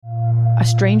a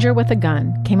stranger with a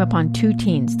gun came upon 2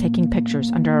 teens taking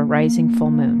pictures under a rising full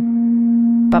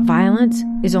moon. But violence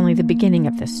is only the beginning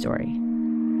of this story.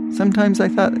 Sometimes I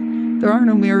thought, there are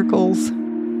no miracles.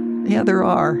 Yeah, there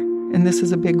are, and this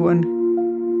is a big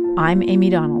one. I'm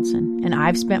Amy Donaldson, and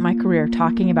I've spent my career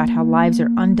talking about how lives are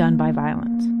undone by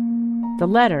violence. The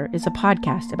Letter is a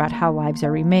podcast about how lives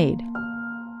are remade.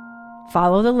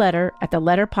 Follow The Letter at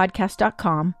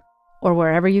theletterpodcast.com or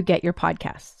wherever you get your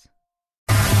podcasts.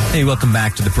 Hey, welcome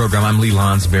back to the program. I'm Lee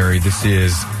Lonsberry. This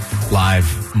is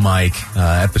Live Mike,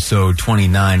 episode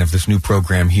 29 of this new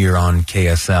program here on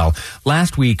KSL.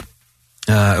 Last week,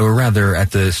 or rather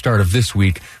at the start of this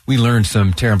week, we learned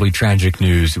some terribly tragic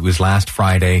news. It was last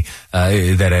Friday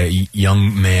that a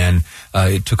young man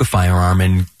took a firearm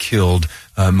and killed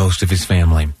most of his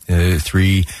family.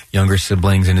 3 younger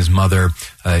siblings and his mother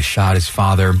shot his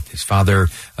father. His father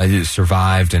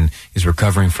survived and is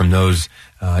recovering from those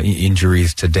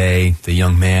injuries today. The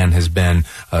young man has been,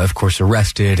 of course,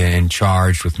 arrested and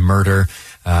charged with murder.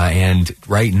 And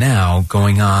right now,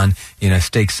 going on in a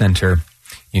stake center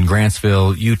in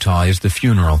Grantsville, Utah, is the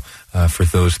funeral for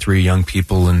those 3 young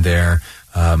people and their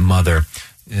mother.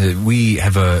 We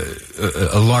have a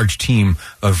large team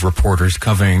of reporters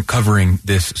covering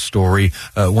this story.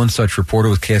 One such reporter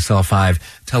with KSL5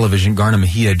 Television, Garna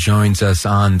Mejia, joins us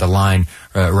on the line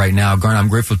right now. Garna, I'm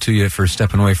grateful to you for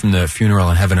stepping away from the funeral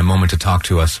and having a moment to talk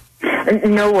to us.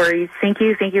 No worries. Thank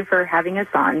you. Thank you for having us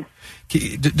on.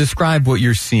 Describe what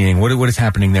you're seeing. What is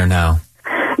happening there now?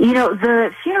 You know,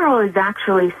 the funeral is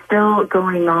actually still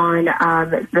going on.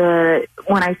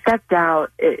 When I stepped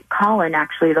out, Colin,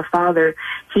 actually, the father,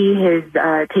 he has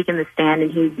taken the stand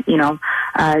and he's,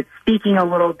 speaking a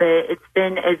little bit. It's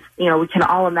been, as we can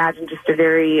all imagine, just a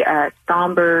very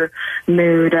somber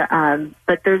mood.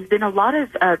 But there's been a lot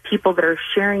of people that are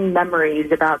sharing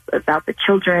memories about the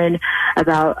children,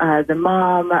 about the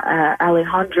mom,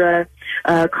 Alejandra.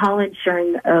 Colin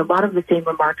sharing a lot of the same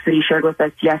remarks that he shared with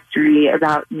us yesterday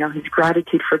about, his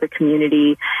gratitude for the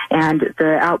community and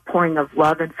the outpouring of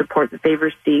love and support that they've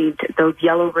received. Those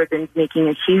yellow ribbons making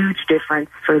a huge difference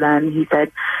for them. He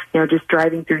said, just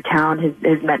driving through town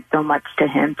has meant so much to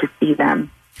him to see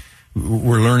them.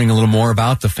 We're learning a little more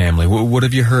about the family. What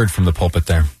have you heard from the pulpit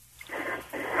there?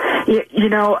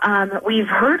 We've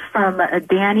heard from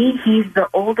Danny. He's the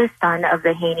oldest son of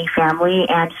the Haynie family,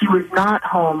 and he was not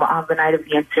home on the night of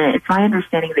the incident. It's my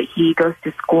understanding that he goes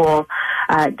to school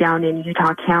down in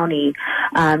Utah County.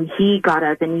 He got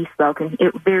up and he spoke, and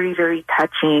it was very, very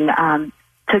touching.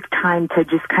 Took time to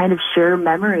just kind of share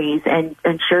memories and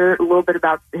share a little bit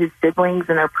about his siblings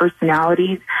and their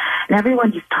personalities, and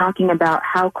everyone just talking about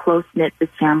how close-knit this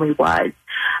family was.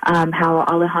 How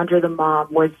Alejandra, the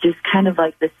mom, was just kind of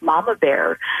like this mama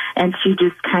bear, and she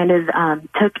just kind of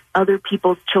took other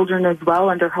people's children as well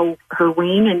under her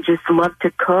wing and just loved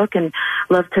to cook and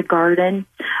loved to garden.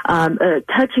 A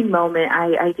touching moment,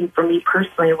 I think, for me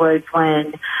personally, was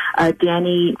when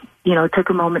Danny, took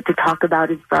a moment to talk about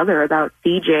his brother, about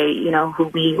CJ,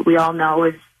 who we all know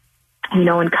is,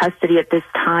 in custody at this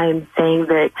time, saying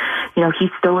that,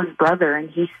 he's still his brother and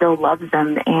he still loves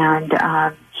him and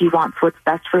he wants what's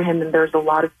best for him, and there's a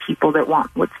lot of people that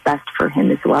want what's best for him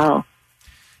as well.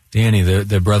 Danny,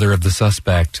 the brother of the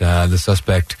suspect,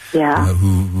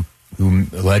 who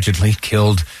allegedly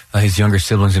killed his younger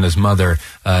siblings and his mother.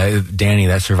 Danny,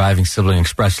 that surviving sibling,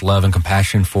 expressed love and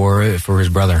compassion for his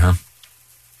brother, huh?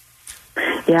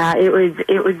 Yeah, it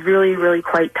was really, really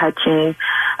quite touching.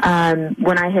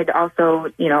 When I had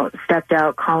also, stepped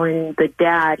out, Colin, the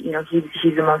dad,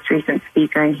 he's the most recent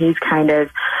speaker, and he's kind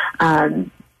of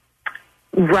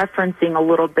referencing a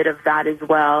little bit of that as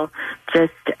well,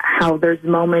 just how there's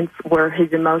moments where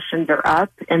his emotions are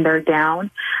up and they're down,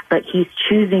 but he's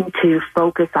choosing to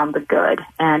focus on the good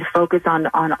and focus on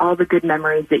all the good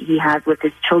memories that he has with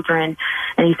his children.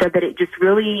 And he said that it just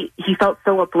really, he felt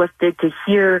so uplifted to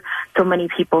hear so many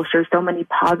people share so many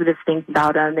positive things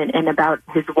about him and about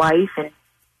his wife, and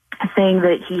saying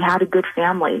that he had a good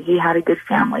family.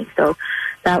 So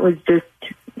that was just,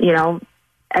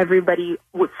 everybody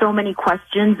with so many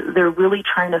questions, they're really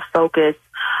trying to focus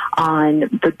on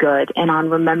the good and on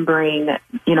remembering,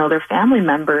 their family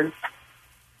members.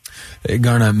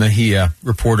 Garna Mejia,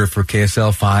 reporter for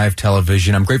KSL5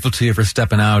 Television. I'm grateful to you for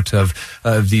stepping out of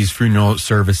these funeral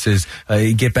services.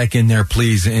 Get back in there,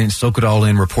 please, and soak it all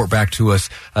in. Report back to us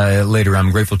later.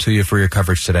 I'm grateful to you for your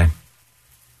coverage today.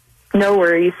 No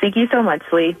worries. Thank you so much,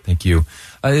 Lee. Thank you.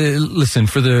 Listen,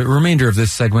 for the remainder of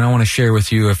this segment, I want to share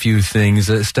with you a few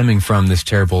things stemming from this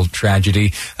terrible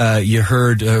tragedy. You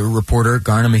heard reporter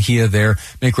Garna Mejia there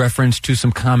make reference to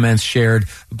some comments shared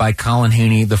by Colin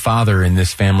Haynie, the father in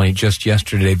this family, just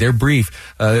yesterday. They're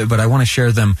brief, but I want to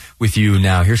share them with you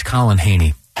now. Here's Colin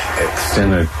Haynie.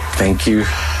 Extend a thank you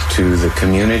to the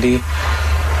community,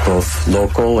 both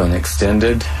local and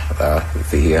extended.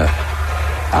 The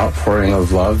outpouring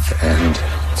of love and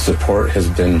support has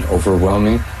been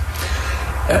overwhelming.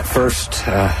 At first,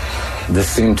 this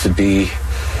seemed to be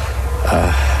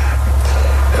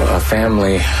a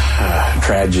family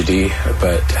tragedy,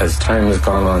 but as time has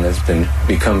gone on, it's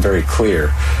become very clear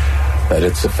that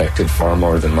it's affected far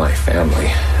more than my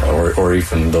family or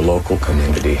even the local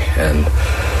community. And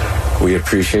we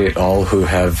appreciate all who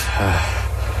have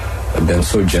been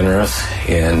so generous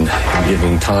in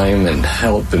giving time and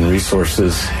help and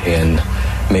resources in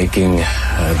making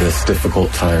this difficult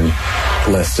time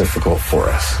less difficult for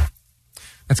us.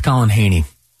 That's Colin Haynie.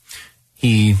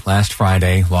 He, last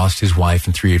Friday, lost his wife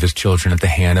and 3 of his children at the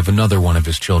hand of another one of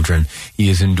his children. He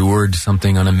has endured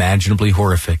something unimaginably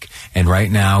horrific, and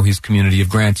right now his community of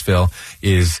Grantsville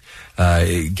is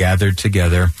gathered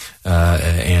together,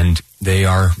 and they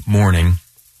are mourning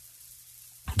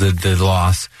the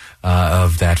loss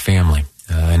of that family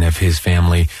and of his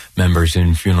family members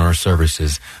in funeral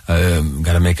services.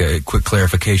 Got to make a quick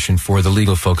clarification for the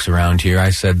legal folks around here.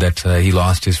 I said that he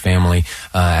lost his family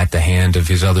at the hand of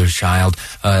his other child.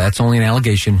 That's only an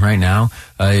allegation right now.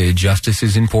 Justice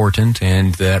is important,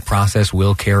 and that process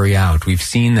will carry out. We've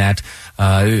seen that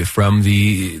from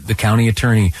the county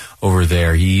attorney over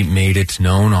there. He made it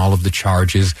known all of the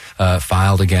charges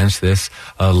filed against this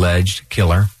alleged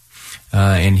killer.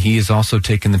 And he has also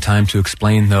taken the time to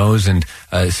explain those and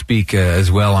speak as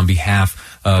well on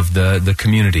behalf of the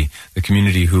community. The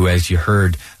community who, as you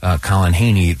heard Colin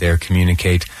Haynie there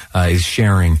communicate, is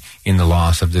sharing in the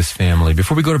loss of this family.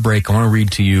 Before we go to break, I want to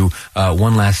read to you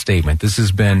one last statement. This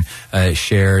has been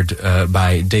shared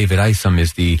by David Isom,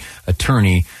 is the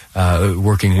attorney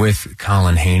working with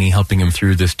Colin Haynie, helping him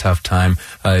through this tough time.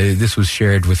 This was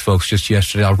shared with folks just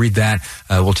yesterday. I'll read that.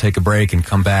 We'll take a break and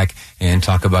come back and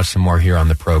talk about some more here on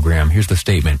the program. Here's the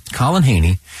statement. Colin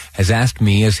Haynie has asked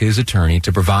me as his attorney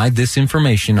to provide this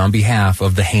information on behalf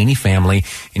of the Haynie family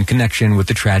in connection with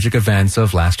the tragic events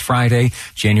of last Friday,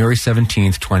 January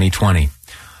 17th, 2020.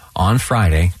 On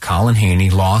Friday, Colin Haynie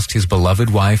lost his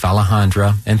beloved wife,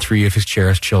 Alejandra, and 3 of his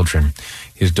cherished children,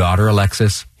 his daughter,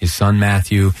 Alexis, his son,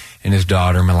 Matthew, and his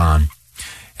daughter, Milan.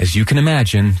 As you can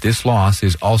imagine, this loss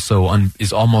is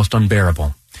almost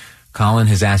unbearable. Colin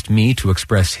has asked me to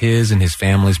express his and his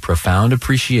family's profound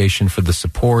appreciation for the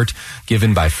support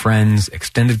given by friends,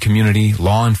 extended community,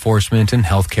 law enforcement, and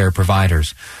healthcare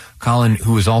providers. Colin,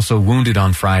 who was also wounded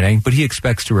on Friday, but he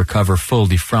expects to recover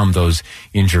fully from those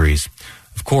injuries.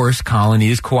 Of course, Colin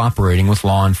is cooperating with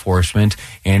law enforcement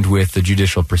and with the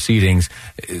judicial proceedings.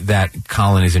 That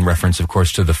Colin is in reference, of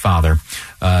course, to the father.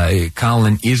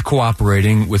 Colin is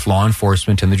cooperating with law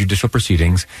enforcement and the judicial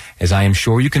proceedings. As I am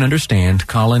sure you can understand,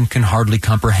 Colin can hardly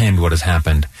comprehend what has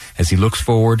happened. As he looks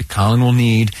forward, Colin will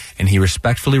need, and he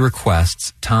respectfully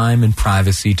requests, time and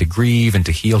privacy to grieve and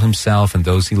to heal himself and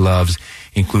those he loves,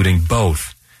 including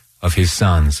both of his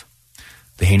sons.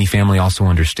 The Haynie family also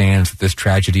understands that this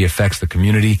tragedy affects the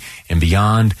community and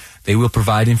beyond. They will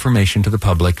provide information to the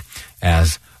public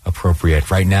as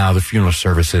appropriate. Right now, the funeral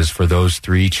services for those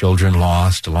 3 children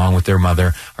lost, along with their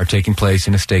mother, are taking place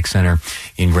in a stake center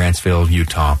in Grantsville,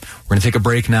 Utah. We're going to take a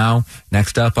break now.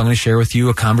 Next up, I'm going to share with you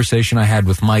a conversation I had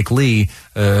with Mike Lee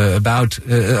about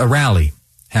a rally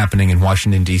happening in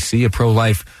Washington, D.C., a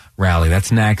pro-life rally.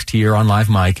 That's next here on Live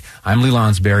Mike. I'm Lee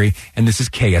Lonsberry, and this is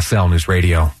KSL News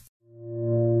Radio.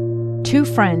 2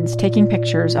 friends taking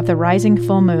pictures of the rising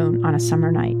full moon on a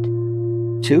summer night.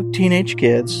 2 teenage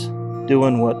kids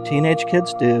doing what teenage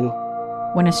kids do.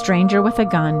 When a stranger with a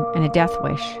gun and a death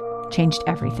wish changed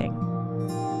everything.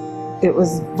 It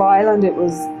was violent, it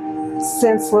was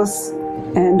senseless,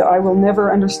 and I will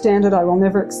never understand it, I will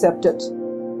never accept it.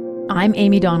 I'm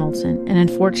Amy Donaldson, and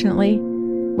unfortunately,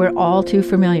 we're all too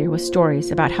familiar with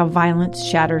stories about how violence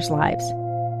shatters lives.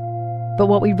 But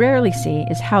what we rarely see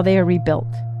is how they are rebuilt.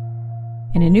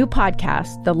 In a new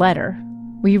podcast, The Letter,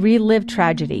 we relive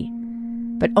tragedy,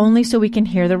 but only so we can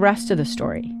hear the rest of the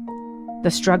story. The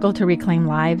struggle to reclaim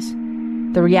lives,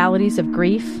 the realities of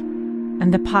grief,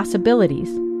 and the possibilities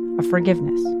of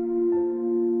forgiveness.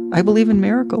 I believe in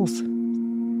miracles.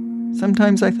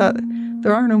 Sometimes I thought,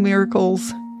 there are no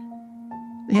miracles.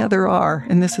 Yeah, there are,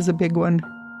 and this is a big one.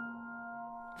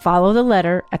 Follow The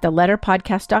Letter at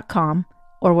theletterpodcast.com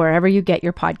or wherever you get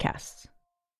your podcasts.